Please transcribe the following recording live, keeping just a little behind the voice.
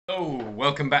Oh,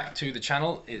 welcome back to the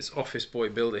channel. It's Office Boy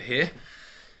Builder here.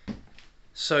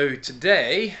 So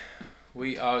today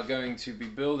we are going to be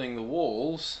building the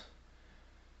walls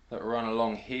that run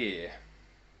along here.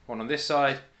 One on this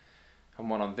side and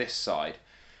one on this side.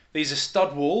 These are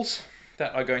stud walls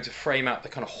that are going to frame out the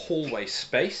kind of hallway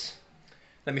space.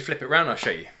 Let me flip it around and I'll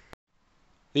show you.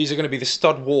 These are going to be the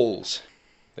stud walls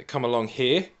that come along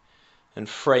here and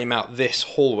frame out this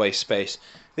hallway space.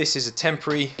 This is a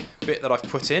temporary bit that I've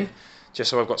put in just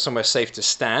so I've got somewhere safe to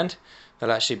stand.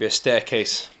 There'll actually be a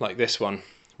staircase like this one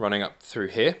running up through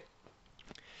here,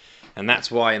 and that's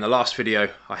why in the last video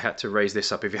I had to raise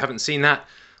this up. If you haven't seen that,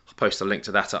 I'll post a link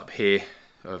to that up here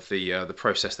of the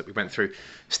process that we went through.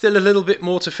 Still a little bit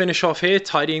more to finish off here,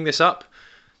 tidying this up.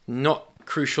 Not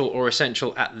crucial or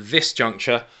essential at this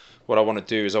juncture. What I want to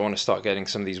do is I want to start getting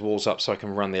some of these walls up so I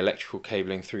can run the electrical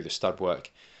cabling through the stud work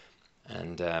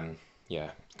and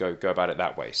yeah, go about it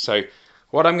that way. So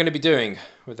what I'm going to be doing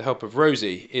with the help of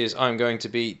Rosie is I'm going to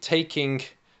be taking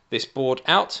this board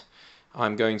out.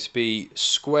 I'm going to be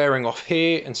squaring off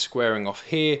here and squaring off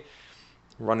here,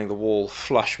 running the wall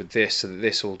flush with this so that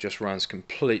this all just runs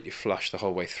completely flush the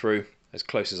whole way through, as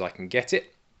close as I can get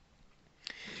it.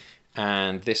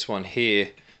 And this one here,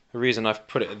 the reason I've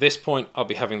put it at this point, I'll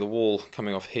be having the wall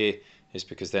coming off here, is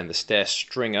because then the stair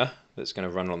stringer that's going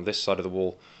to run on this side of the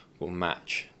wall will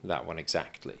match that one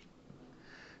exactly.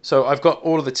 So I've got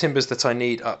all of the timbers that I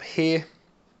need up here.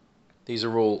 These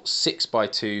are all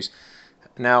 6x2s.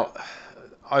 Now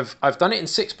I've done it in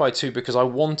 6x2 because I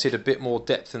wanted a bit more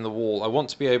depth in the wall. I want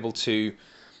to be able to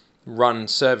run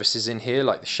services in here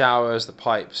like the showers, the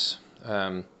pipes,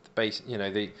 the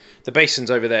basins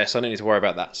over there, so I don't need to worry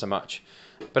about that so much.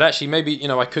 But actually maybe,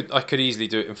 I could easily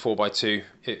do it in 4x2.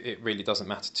 It really doesn't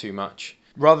matter too much.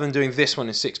 Rather than doing this one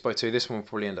in 6x2, this one will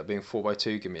probably end up being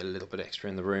 4x2, give me a little bit extra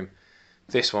in the room.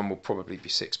 This one will probably be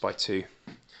 6x2,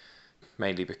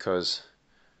 mainly because,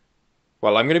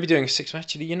 well, I'm going to be doing 6.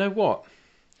 Actually, you know what?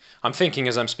 I'm thinking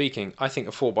as I'm speaking, I think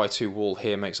a 4x2 wall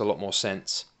here makes a lot more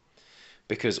sense,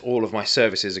 because all of my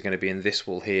services are going to be in this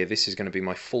wall here. This is going to be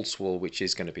my false wall, which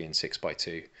is going to be in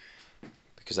 6x2,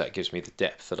 because that gives me the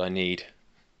depth that I need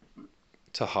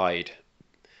to hide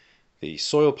the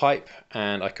soil pipe,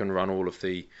 and I can run all of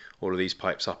these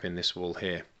pipes up in this wall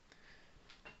here.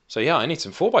 So yeah, I need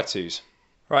some 4x2s.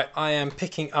 Right, I am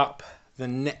picking up the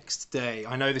next day.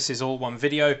 I know this is all one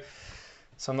video,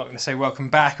 so I'm not going to say welcome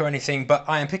back or anything, but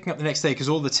I am picking up the next day because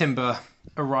all the timber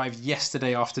arrived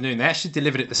yesterday afternoon. They actually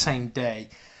delivered it the same day.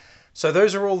 So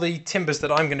those are all the timbers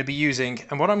that I'm going to be using,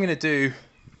 and what I'm going to do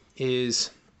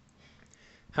is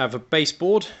have a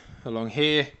baseboard along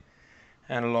here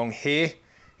and along here.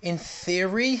 In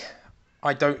theory,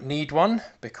 I don't need one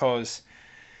because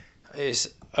it's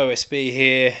OSB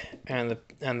here and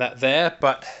that there,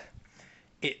 but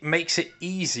it makes it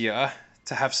easier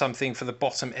to have something for the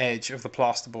bottom edge of the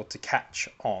plasterboard to catch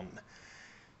on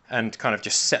and kind of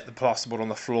just set the plasterboard on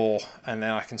the floor, and then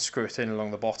I can screw it in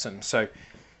along the bottom. So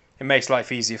it makes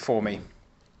life easier for me.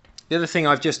 The other thing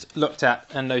I've just looked at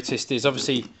and noticed is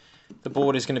obviously the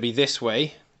board is going to be this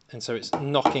way, and so it's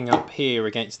knocking up here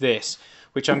against this,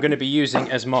 which I'm going to be using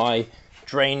as my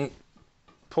drain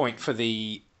point for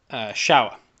the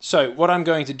shower. So what I'm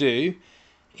going to do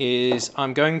is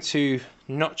I'm going to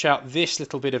notch out this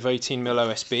little bit of 18mm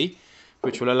OSB,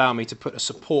 which will allow me to put a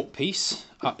support piece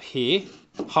up here,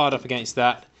 hard up against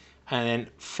that, and then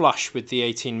flush with the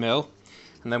 18mm.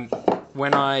 And then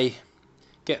when I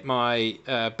get my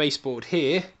baseboard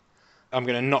here, I'm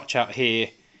going to notch out here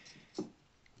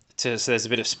so there's a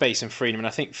bit of space and freedom, and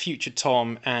I think future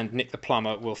Tom and Nick the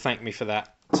plumber will thank me for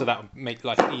that, so that will make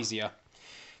life easier.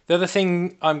 The other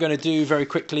thing I'm going to do very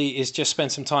quickly is just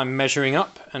spend some time measuring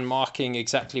up and marking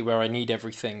exactly where I need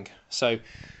everything. So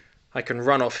I can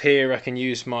run off here, I can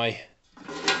use my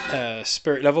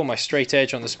spirit level, my straight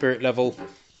edge on the spirit level.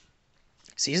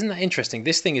 See, isn't that interesting?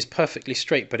 This thing is perfectly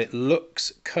straight, but it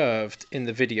looks curved in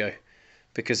the video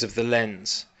because of the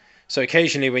lens. So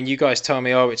occasionally when you guys tell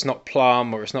me, oh, it's not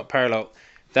plumb or it's not parallel,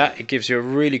 it gives you a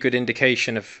really good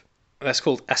indication of, that's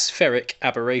called aspheric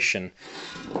aberration,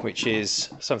 which is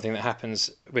something that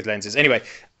happens with lenses. Anyway,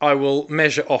 I will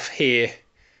measure off here,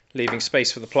 leaving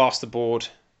space for the plasterboard,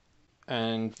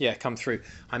 and yeah, come through.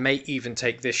 I may even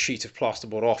take this sheet of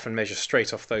plasterboard off and measure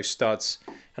straight off those studs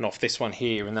and off this one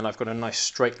here, and then I've got a nice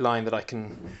straight line that I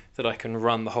can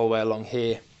run the whole way along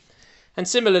here. And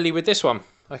similarly with this one,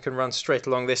 I can run straight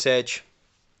along this edge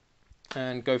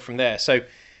and go from there. So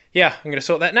yeah, I'm going to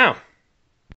sort that now.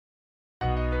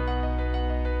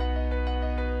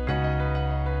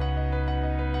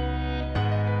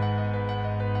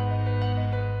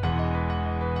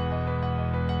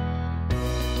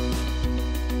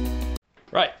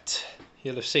 Right,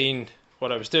 you'll have seen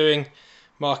what I was doing,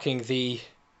 marking the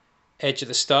edge of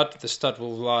the stud. The stud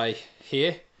will lie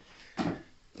here,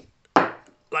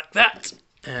 like that,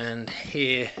 and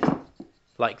here,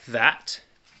 like that.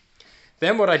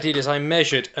 Then what I did is I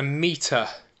measured a metre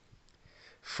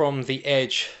from the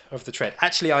edge of the tread.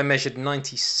 Actually, I measured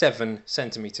 97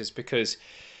 centimetres because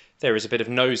there is a bit of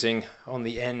nosing on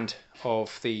the end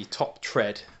of the top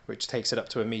tread, which takes it up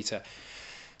to a metre.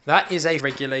 That is a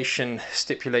regulation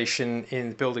stipulation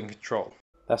in building control.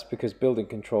 That's because building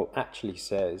control actually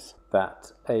says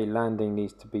that a landing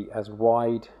needs to be as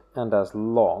wide and as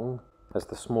long as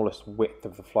the smallest width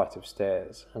of the flight of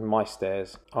stairs, and my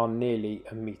stairs are nearly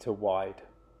a metre wide.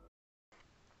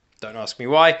 Don't ask me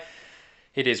why.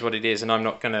 It is what it is, and I'm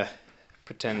not going to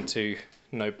pretend to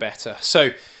know better.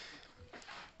 So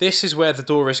this is where the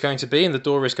door is going to be, and the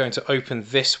door is going to open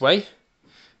this way.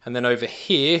 And then over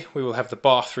here, we will have the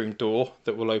bathroom door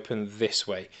that will open this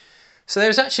way. So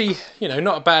there's actually,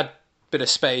 not a bad bit of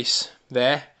space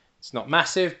there. It's not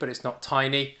massive, but it's not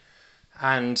tiny.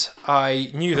 And I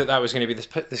knew that that was going to be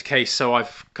this case, so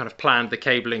I've kind of planned the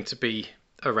cabling to be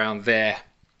around there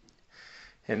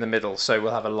in the middle. So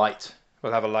we'll have a light.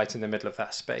 We'll have a light in the middle of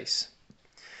that space.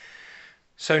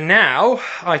 So now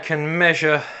I can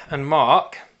measure and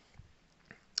mark.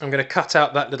 I'm going to cut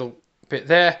out that little bit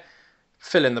there,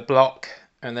 fill in the block,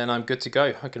 and then I'm good to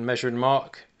go. I can measure and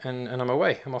mark, and I'm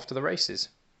away. I'm off to the races.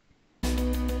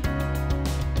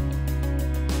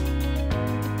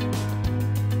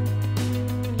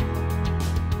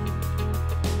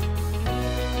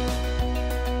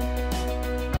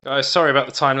 Guys, sorry about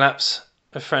the time lapse.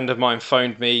 A friend of mine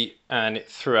phoned me and it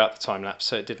threw out the time lapse,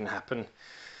 so it didn't happen.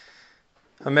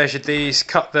 I measured these,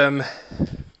 cut them.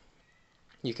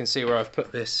 You can see where I've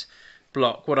put this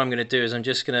block. What I'm going to do is I'm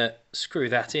just going to screw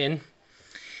that in.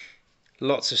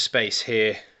 Lots of space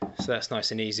here, so that's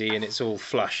nice and easy, and it's all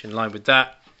flush in line with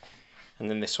that. And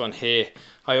then this one here.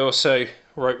 I also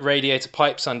wrote radiator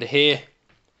pipes under here,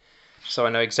 so I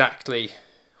know exactly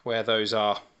where those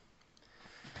are.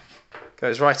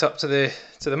 Goes right up to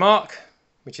the mark,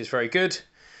 which is very good.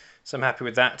 So I'm happy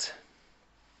with that.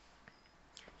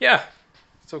 Yeah,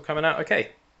 it's all coming out okay.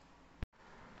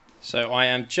 So I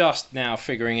am just now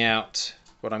figuring out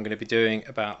what I'm going to be doing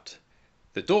about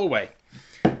the doorway.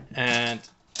 And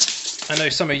I know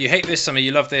some of you hate this, some of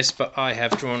you love this, but I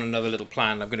have drawn another little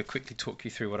plan. I'm going to quickly talk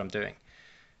you through what I'm doing.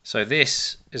 So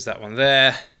this is that one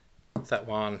there. That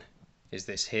one is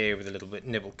this here with a little bit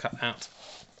nibble cut out.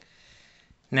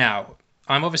 Now,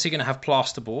 I'm obviously going to have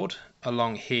plasterboard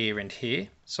along here and here,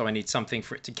 so I need something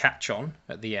for it to catch on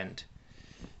at the end.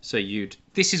 So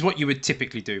this is what you would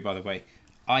typically do, by the way.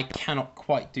 I cannot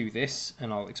quite do this,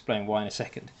 and I'll explain why in a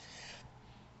second.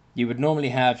 You would normally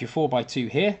have your 4x2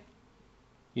 here.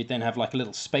 You'd then have like a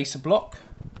little spacer block,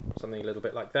 something a little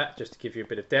bit like that, just to give you a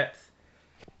bit of depth.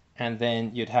 And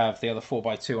then you'd have the other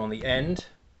 4x2 on the end.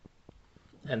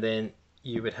 And then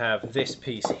you would have this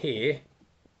piece here,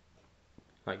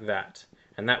 like that.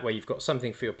 And that way you've got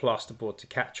something for your plasterboard to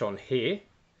catch on here.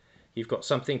 You've got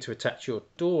something to attach your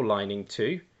door lining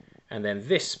to. And then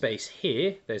this space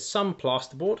here, there's some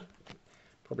plasterboard.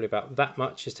 Probably about that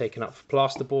much is taken up for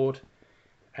plasterboard.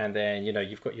 And then,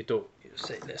 you've got your door,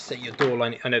 let's say your door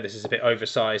lining. I know this is a bit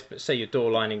oversized, but say your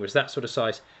door lining was that sort of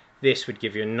size. This would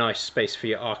give you a nice space for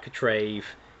your architrave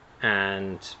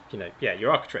and,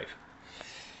 your architrave.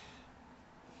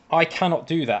 I cannot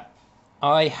do that.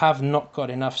 I have not got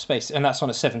enough space, and that's on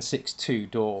a 762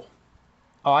 door.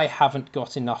 I haven't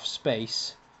got enough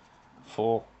space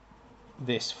for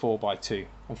this 4x2,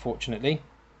 unfortunately.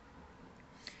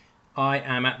 I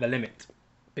am at the limit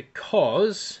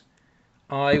because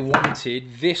I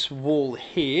wanted this wall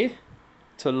here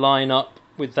to line up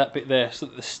with that bit there so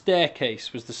that the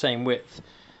staircase was the same width.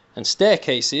 And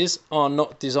staircases are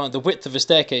not designed, the width of a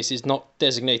staircase is not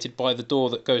designated by the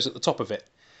door that goes at the top of it.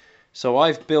 So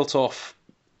I've built off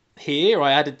here,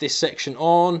 I added this section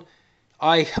on,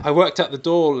 I worked out the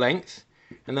door length,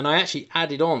 and then I actually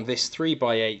added on this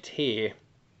 3x8 here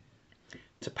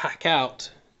to pack out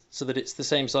so that it's the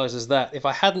same size as that. If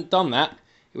I hadn't done that,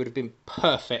 it would have been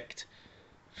perfect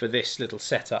for this little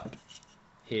setup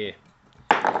here.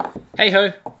 Hey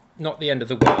ho, not the end of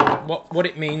the world. What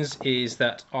it means is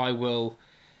that I will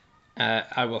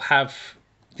have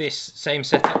this same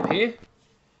setup here.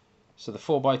 So the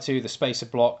 4x2, the spacer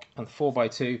block, and the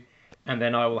 4x2, and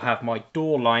then I will have my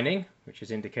door lining, which is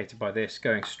indicated by this,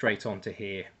 going straight onto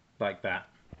here, like that.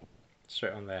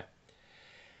 Straight on there.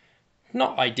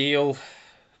 Not ideal,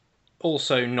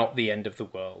 also not the end of the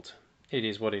world. It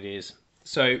is what it is.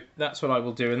 So that's what I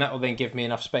will do, and that will then give me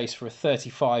enough space for a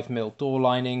 35mm door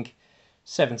lining,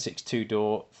 762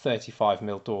 door,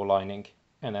 35mm door lining,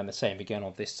 and then the same again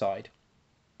on this side.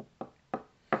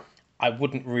 I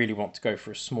wouldn't really want to go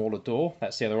for a smaller door.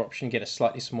 That's the other option, get a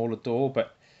slightly smaller door,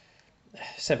 but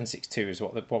 762 is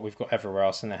what we've got everywhere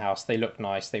else in the house. They look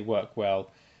nice, they work well.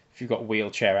 If you've got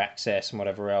wheelchair access and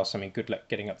whatever else, I mean, good luck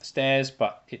getting up the stairs,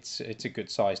 but it's a good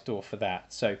sized door for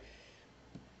that. So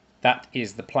that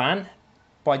is the plan.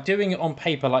 By doing it on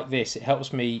paper like this, it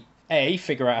helps me, A,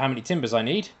 figure out how many timbers I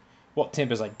need, what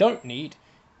timbers I don't need,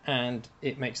 and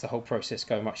it makes the whole process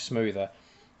go much smoother.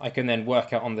 I can then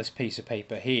work out on this piece of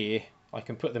paper here, I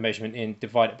can put the measurement in,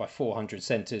 divide it by 400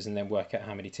 centres, and then work out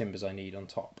how many timbers I need on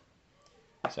top.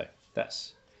 So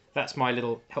that's my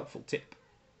little helpful tip.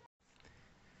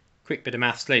 Quick bit of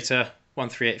maths later,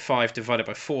 1385 divided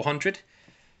by 400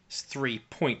 is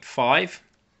 3.5.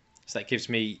 So that gives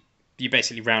me, you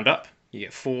basically round up, you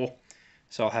get 4.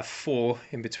 So I'll have 4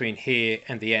 in between here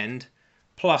and the end.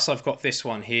 Plus I've got this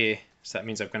one here, so that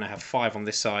means I'm going to have 5 on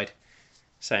this side.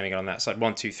 Same again on that side.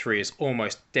 1, 2, 3 is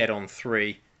almost dead on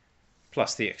 3,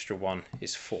 plus the extra 1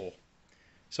 is 4.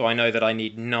 So I know that I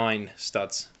need 9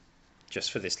 studs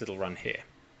just for this little run here.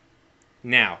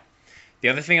 Now, the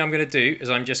other thing I'm going to do is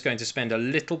I'm just going to spend a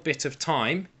little bit of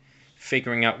time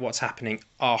figuring out what's happening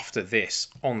after this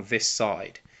on this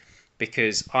side,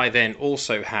 because I then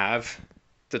also have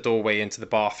the doorway into the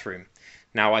bathroom.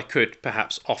 Now I could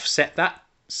perhaps offset that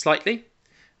slightly.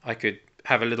 I could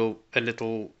have a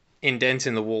little indent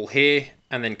in the wall here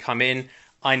and then come in.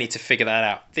 I need to figure that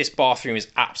out. This bathroom is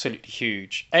absolutely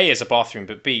huge. A, as a bathroom,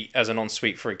 but B, as an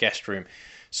ensuite for a guest room.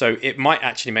 So it might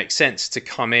actually make sense to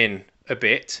come in a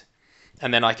bit,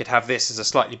 and then I could have this as a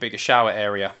slightly bigger shower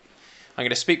area. I'm going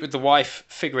to speak with the wife,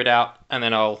 figure it out, and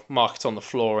then I'll mark it on the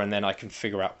floor, and then I can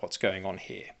figure out what's going on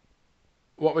here.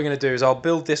 What we're going to do is I'll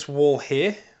build this wall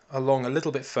here along a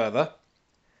little bit further,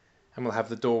 and we'll have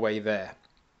the doorway there.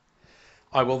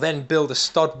 I will then build a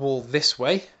stud wall this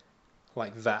way,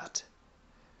 like that,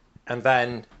 and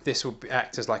then this will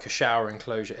act as like a shower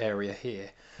enclosure area here.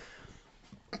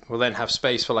 We'll then have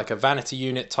space for like a vanity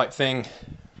unit type thing,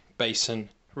 basin,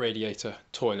 radiator,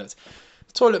 toilet.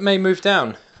 The toilet may move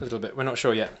down a little bit, we're not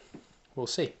sure yet. We'll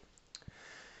see.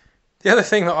 The other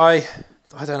thing that I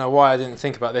don't know why I didn't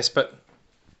think about this, but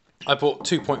I bought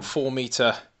 2.4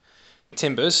 meter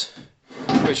timbers,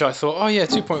 which I thought, oh yeah,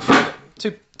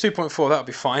 2.4, that'll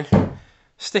be fine.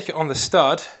 Stick it on the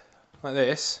stud like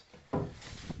this,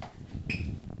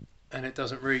 and it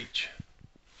doesn't reach.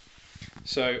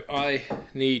 So I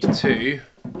need to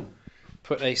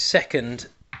put a second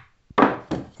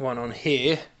one on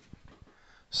here,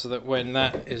 so that when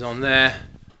that is on there,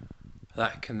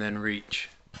 that can then reach.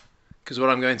 Because what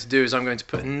I'm going to do is I'm going to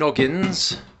put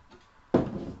noggins.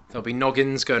 There'll be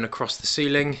noggins going across the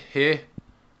ceiling here,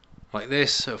 like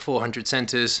this, at 400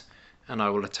 centres, and I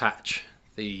will attach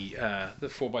the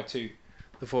 4x2.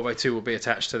 The 4x2 will be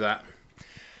attached to that.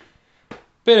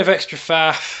 Bit of extra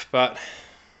faff, but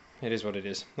it is what it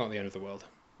is. Not the end of the world.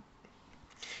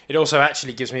 It also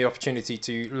actually gives me the opportunity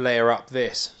to layer up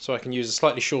this, so I can use a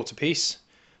slightly shorter piece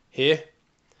here.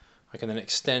 I can then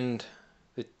extend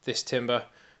this timber, and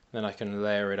then I can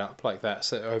layer it up like that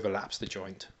so it overlaps the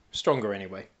joint. Stronger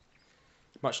anyway.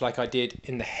 Much like I did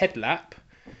in the headlap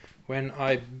when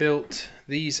I built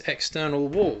these external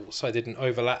walls. I did an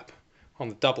overlap on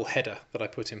the double header that I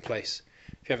put in place.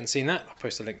 If you haven't seen that, I'll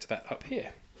post a link to that up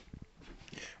here.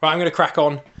 Right, I'm going to crack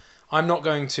on. I'm not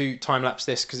going to time-lapse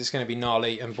this because it's going to be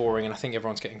gnarly and boring, and I think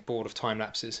everyone's getting bored of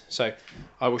time-lapses. So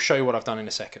I will show you what I've done in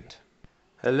a second.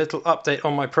 A little update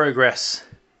on my progress.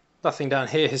 Nothing down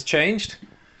here has changed,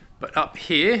 but up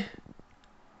here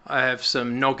I have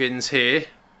some noggins here,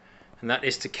 and that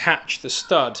is to catch the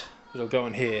stud that'll go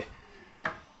on here.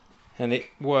 And it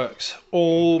works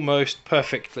almost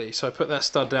perfectly. So I put that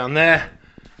stud down there,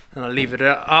 and I leave it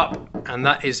up, and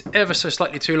that is ever so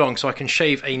slightly too long, so I can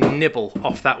shave a nibble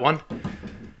off that one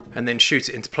and then shoot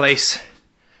it into place,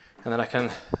 and then I can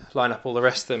line up all the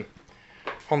rest of them.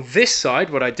 On this side,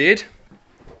 what I did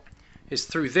is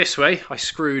through this way I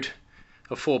screwed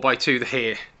a 4x2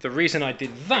 here. The reason I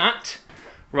did that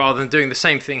rather than doing the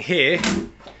same thing here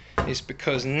is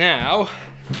because now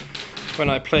when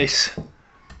I place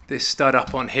this stud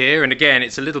up on here, and again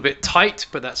it's a little bit tight,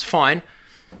 but that's fine,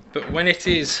 but when it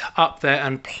is up there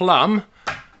and plumb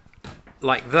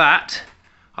like that,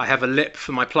 I have a lip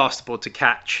for my plasterboard to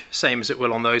catch, same as it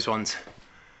will on those ones.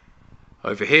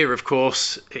 Over here, of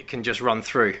course, it can just run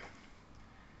through.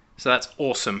 So that's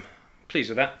awesome. Pleased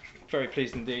with that, very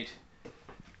pleased indeed.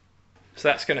 So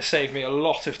that's going to save me a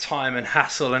lot of time and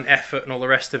hassle and effort and all the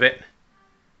rest of it,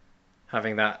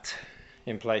 having that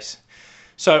in place.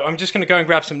 So I'm just going to go and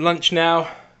grab some lunch now.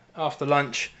 after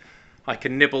lunch I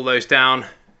can nibble those down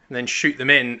and then shoot them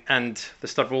in, and the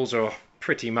stud walls are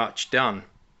pretty much done.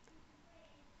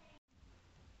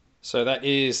 So that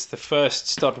is the first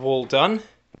stud wall done.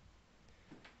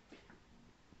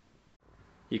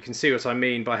 You can see what I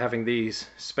mean by having these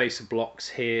spacer blocks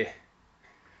here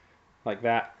like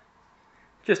that.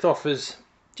 Just offers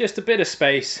just a bit of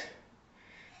space.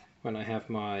 When I have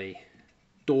my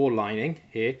door lining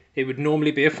here, it would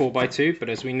normally be a 4x2, but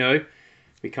as we know,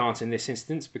 we can't in this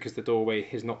instance because the doorway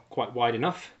is not quite wide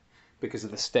enough because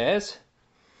of the stairs.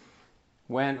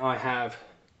 When I have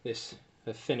this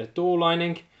a thinner door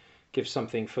lining, gives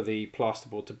something for the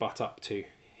plasterboard to butt up to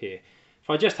here. If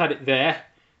I just had it there,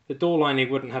 the door lining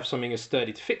wouldn't have something as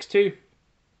sturdy to fix to,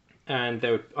 and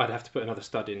I'd have to put another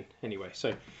stud in anyway.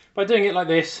 So by doing it like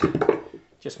this,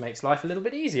 just makes life a little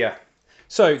bit easier.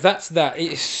 So that's that.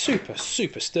 It is super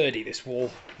sturdy, this wall.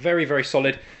 Very, very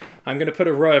solid. I'm going to put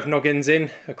a row of noggins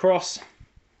in across,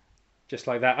 just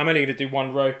like that. I'm only going to do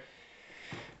one row.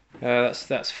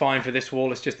 That's fine for this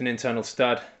wall. It's just an internal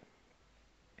stud.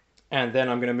 And then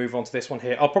I'm going to move on to this one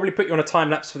here. I'll probably put you on a time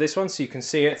lapse for this one so you can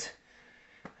see it,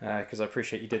 because I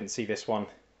appreciate you didn't see this one.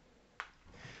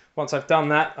 Once I've done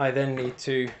that, I then need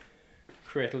to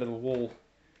create a little wall,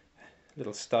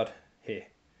 little stud here,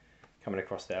 coming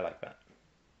across there like that.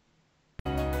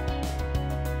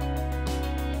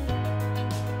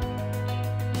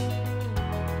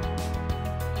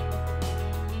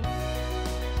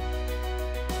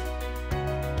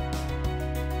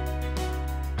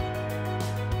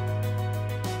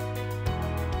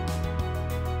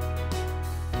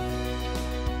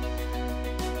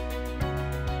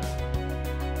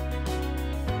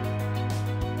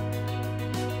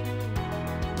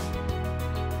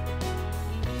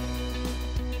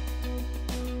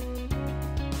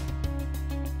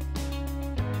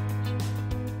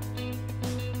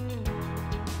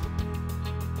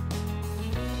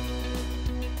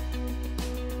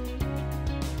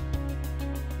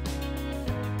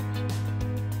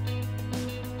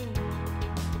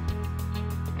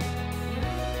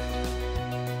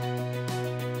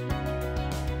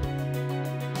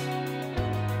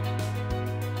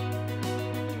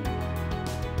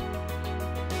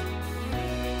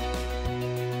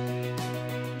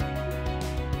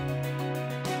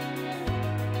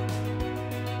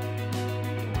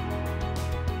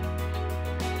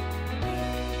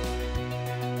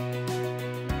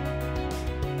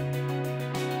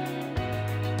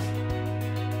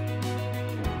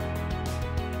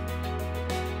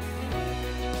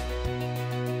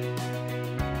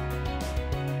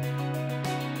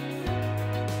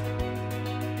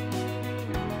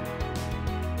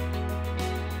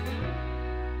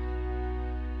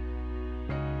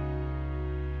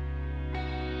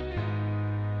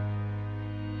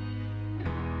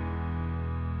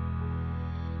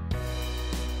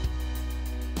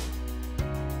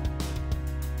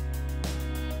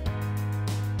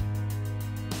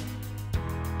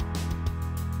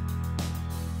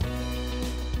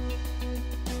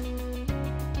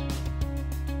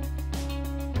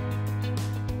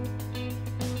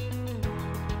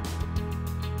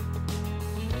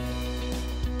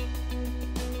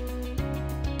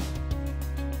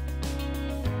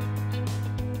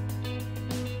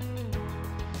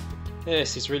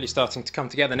 This is really starting to come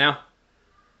together now.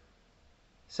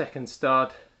 Second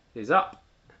stud is up,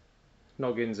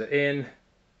 noggins are in.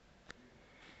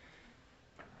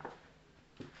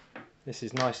 This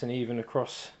is nice and even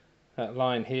across that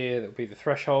line here. That will be the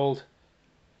threshold.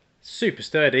 Super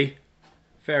sturdy,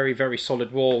 very, very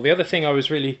solid wall. The other thing I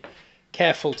was really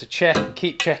careful to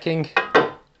keep checking,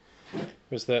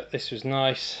 was that this was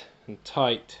nice and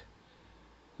tight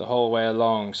the whole way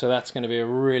along. So that's going to be a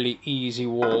really easy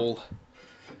wall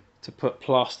to put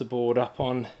plasterboard up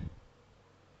on.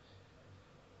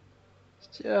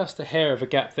 Just a hair of a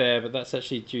gap there, but that's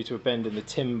actually due to a bend in the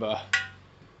timber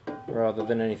rather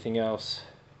than anything else.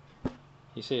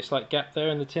 You see a slight gap there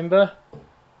in the timber,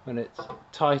 and it's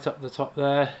tight up the top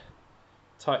there,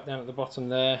 tight down at the bottom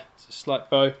there. It's a slight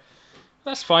bow.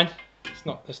 That's fine. That's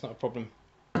not a problem.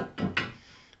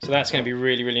 So that's going to be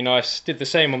really, really nice. Did the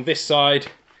same on this side.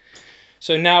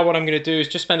 So now what I'm going to do is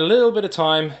just spend a little bit of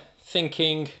time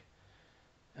thinking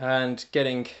and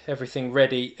getting everything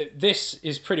ready. This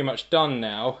is pretty much done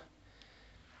now.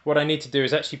 What I need to do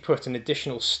is actually put an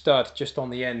additional stud just on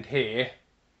the end here,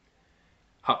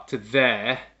 up to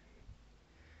there,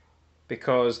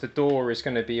 because the door is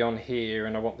going to be on here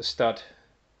and I want the stud,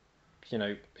 you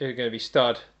know, it's going to be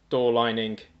stud, door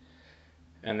lining,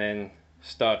 and then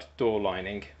stud, door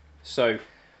lining. So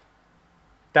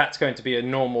that's going to be a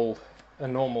normal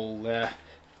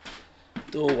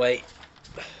doorway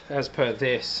as per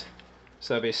this.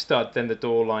 So there'll be a stud, then the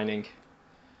door lining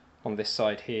on this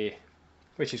side here,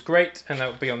 which is great, and that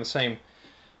will be on the same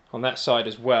on that side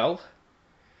as well.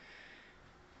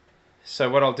 So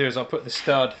what I'll do is I'll put the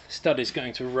stud is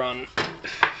going to run,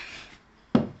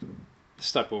 the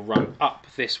stud will run up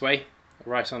this way,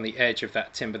 right on the edge of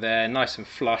that timber there, nice and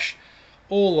flush,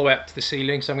 all the way up to the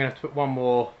ceiling. So I'm going to have to put one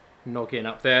more noggin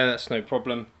up there, that's no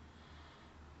problem,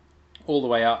 all the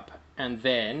way up, and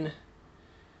then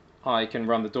I can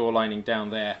run the door lining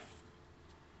down there.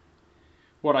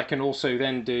 What I can also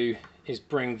then do is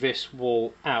bring this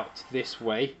wall out this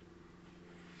way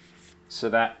so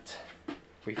that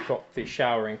we've got the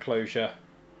shower enclosure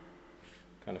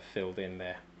kind of filled in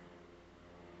there.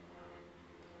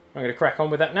 I'm going to crack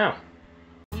on with that now.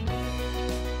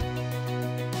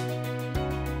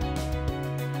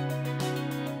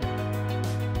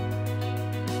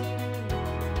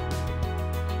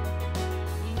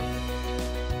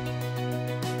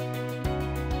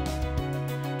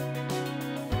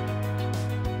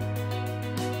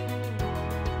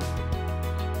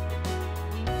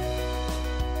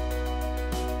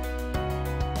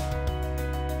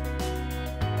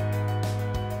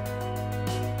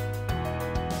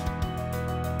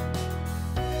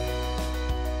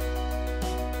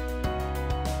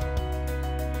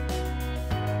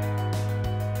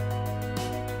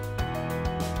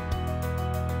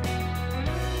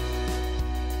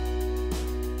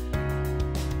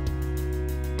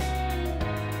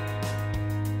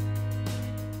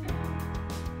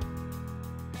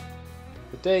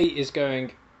 Day is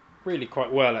going really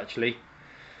quite well actually,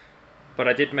 but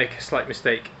I did make a slight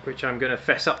mistake which I'm going to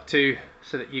fess up to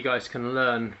so that you guys can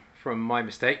learn from my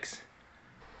mistakes.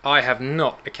 I have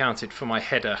not accounted for my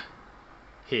header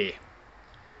here,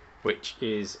 which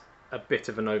is a bit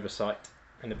of an oversight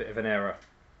and a bit of an error.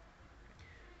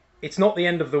 It's not the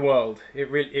end of the world, it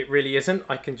really isn't.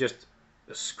 I can just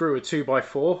screw a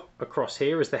 2x4 across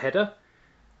here as the header.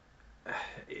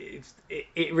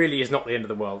 It really is not the end of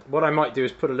the world. What I might do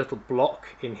is put a little block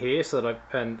in here so that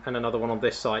and another one on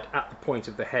this side at the point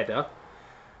of the header,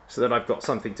 so that I've got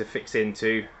something to fix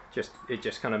into. It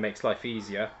just kind of makes life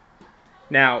easier.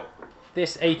 Now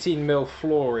this 18mm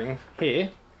flooring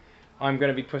here, I'm going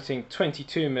to be putting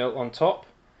 22mm on top,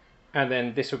 and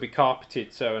then this will be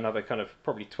carpeted, so another kind of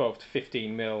probably 12 to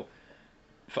 15mm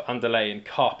for underlay and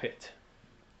carpet.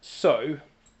 So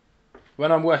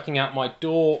when I'm working out my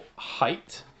door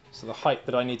height, so the height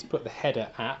that I need to put the header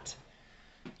at,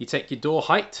 you take your door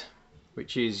height,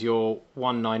 which is your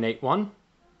 1981.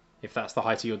 If that's the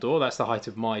height of your door, that's the height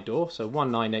of my door, so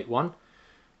 1981,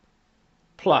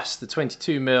 plus the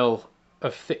 22mm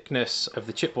of thickness of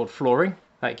the chipboard flooring,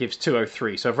 that gives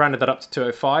 203. So I've rounded that up to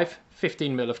 205.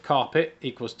 15mm of carpet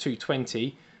equals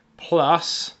 220,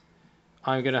 plus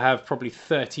I'm going to have probably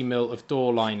 30mm of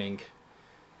door lining.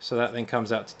 So that then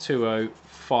comes out to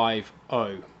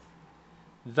 2050.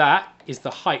 That is the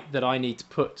height that I need to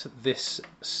put this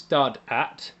stud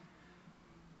at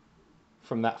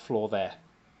from that floor there.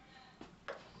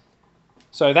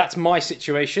 So that's my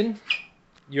situation.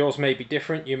 Yours may be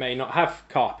different. You may not have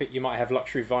carpet. You might have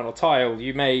luxury vinyl tile.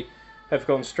 You may have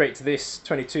gone straight to this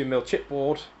 22mm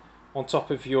chipboard on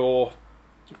top of your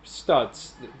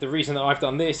studs. The reason that I've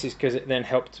done this is because it then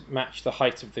helped match the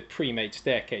height of the pre-made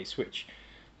staircase, which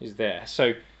is there.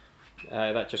 So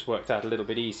that just worked out a little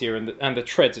bit easier, and the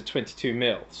treads are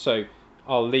 22mm, so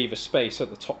I'll leave a space at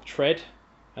the top tread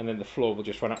and then the floor will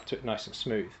just run up to it nice and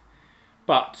smooth.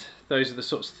 But those are the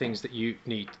sorts of things that you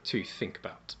need to think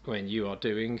about when you are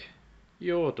doing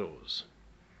your doors.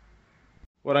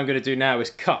 What I'm going to do now is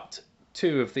cut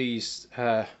two of these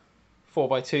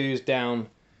 4x2s down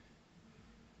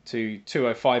to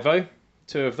 2050,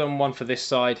 two of them, one for this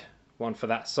side, one for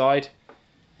that side.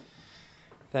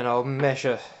 Then I'll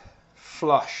measure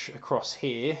flush across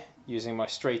here using my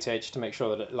straight edge to make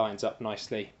sure that it lines up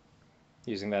nicely,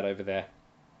 using that over there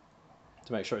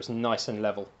to make sure it's nice and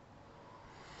level.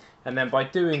 And then by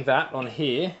doing that on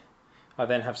here, I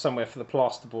then have somewhere for the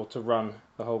plasterboard to run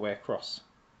the whole way across,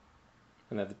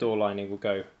 and then the door lining will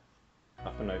go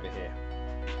up and over here.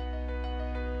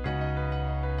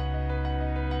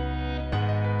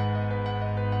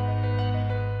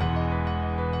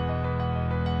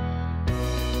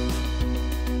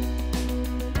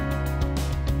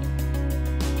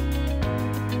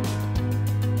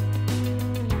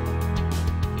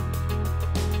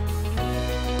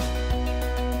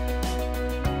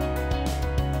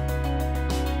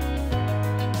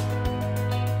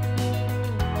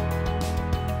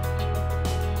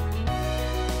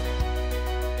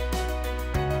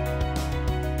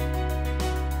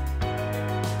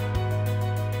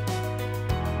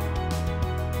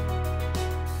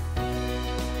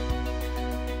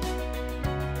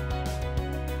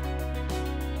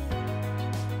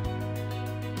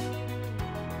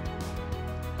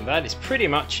 And that is pretty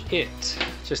much it.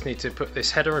 Just need to put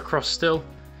this header across still.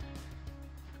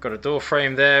 I've got a door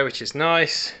frame there, which is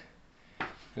nice.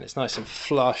 And it's nice and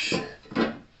flush.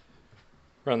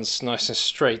 Runs nice and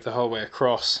straight the whole way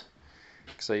across,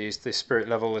 because I used this spirit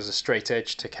level as a straight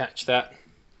edge to catch that.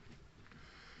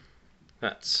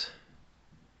 That's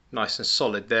nice and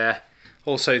solid there.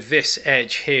 Also, this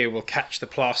edge here will catch the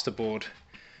plasterboard.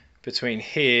 Between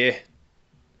here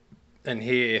and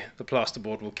here, the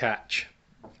plasterboard will catch.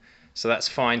 So that's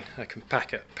fine. I can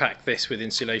pack this with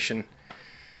insulation.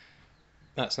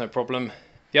 That's no problem.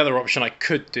 The other option I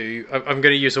could do, I'm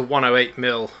going to use a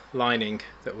 108mm lining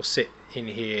that will sit in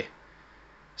here.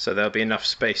 So there'll be enough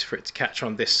space for it to catch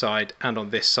on this side and on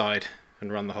this side and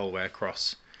run the whole way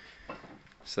across.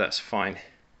 So that's fine.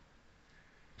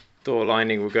 Door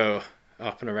lining will go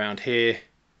up and around here.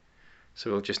 So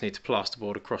we'll just need to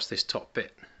plasterboard across this top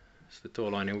bit. So the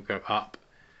door lining will go up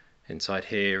inside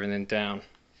here and then down.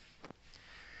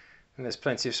 And there's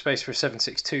plenty of space for a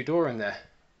 762 door in there,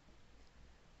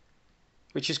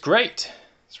 which is great.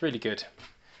 It's really good.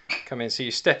 Come in, so you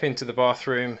step into the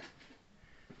bathroom,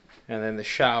 and then the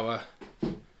shower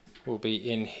will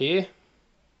be in here,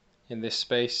 in this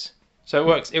space. So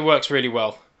it works really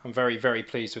well. I'm very, very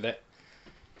pleased with it.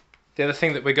 The other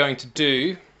thing that we're going to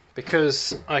do,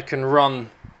 because I can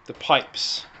run the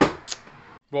pipes,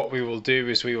 what we will do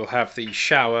is we will have the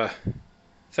shower,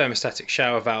 thermostatic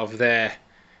shower valve there,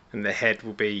 and the head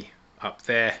will be up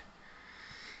there.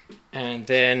 And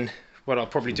then what I'll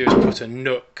probably do is put a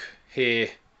nook here.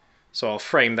 So I'll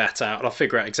frame that out. I'll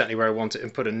figure out exactly where I want it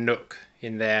and put a nook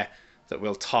in there that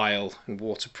will tile and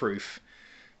waterproof,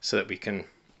 so that we can,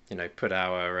 you know, put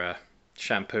our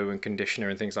shampoo and conditioner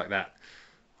and things like that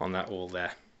on that wall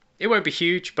there. It won't be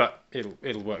huge, but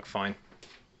it'll work fine.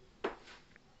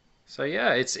 So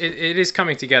yeah, it is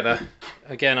coming together.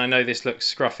 Again, I know this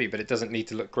looks scruffy, but it doesn't need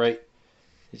to look great.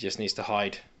 It just needs to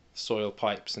hide soil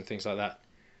pipes and things like that.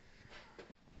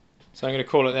 So I'm going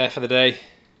to call it there for the day.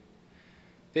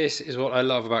 This is what I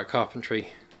love about carpentry.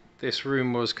 This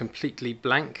room was completely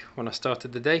blank when I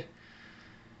started the day.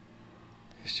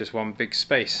 It's just one big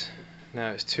space.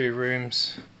 Now it's 2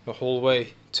 rooms, a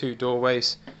hallway, 2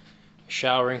 doorways, a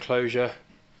shower enclosure,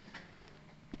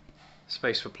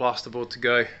 space for plasterboard to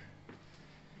go,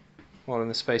 all in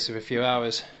the space of a few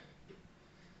hours.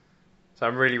 So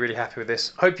I'm really, really happy with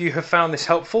this. Hope you have found this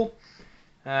helpful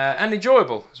and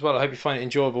enjoyable as well. I hope you find it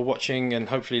enjoyable watching and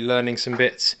hopefully learning some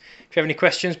bits. If you have any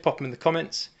questions, pop them in the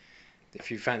comments. If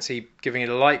you fancy giving it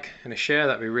a like and a share,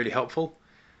 that'd be really helpful.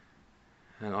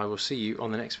 And I will see you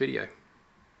on the next video.